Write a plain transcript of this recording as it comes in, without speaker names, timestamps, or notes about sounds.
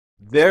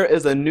There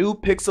is a new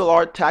pixel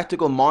art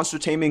tactical monster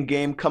taming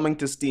game coming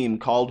to Steam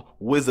called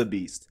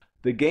Wizabeasts.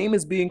 The game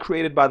is being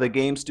created by the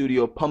game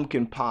studio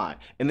Pumpkin Pie,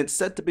 and it's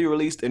set to be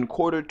released in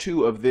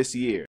Q2 of this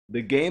year.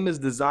 The game is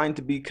designed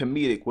to be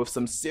comedic with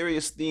some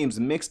serious themes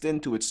mixed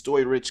into its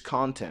story-rich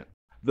content.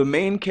 The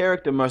main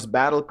character must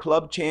battle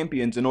club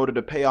champions in order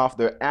to pay off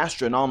their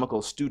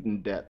astronomical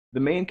student debt. The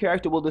main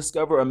character will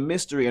discover a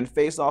mystery and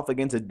face off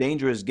against a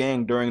dangerous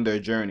gang during their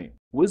journey.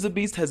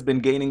 Wizabeasts has been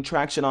gaining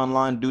traction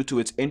online due to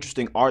its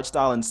interesting art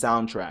style and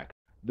soundtrack.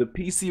 The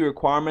PC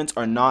requirements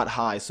are not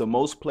high, so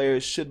most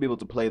players should be able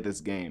to play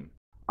this game.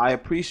 I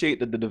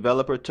appreciate that the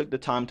developer took the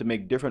time to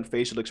make different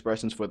facial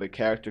expressions for the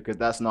character, because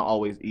that's not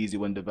always easy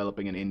when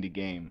developing an indie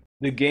game.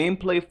 The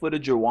gameplay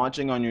footage you're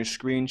watching on your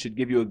screen should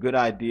give you a good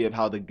idea of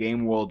how the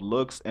game world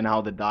looks and how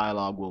the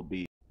dialogue will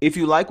be. If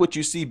you like what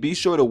you see, be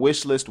sure to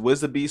wishlist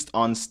Wizabeasts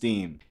on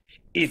Steam.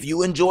 If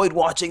you enjoyed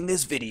watching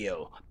this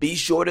video, be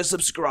sure to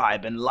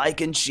subscribe and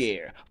like and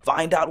share.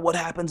 Find out what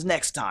happens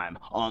next time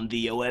on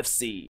the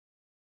OFC.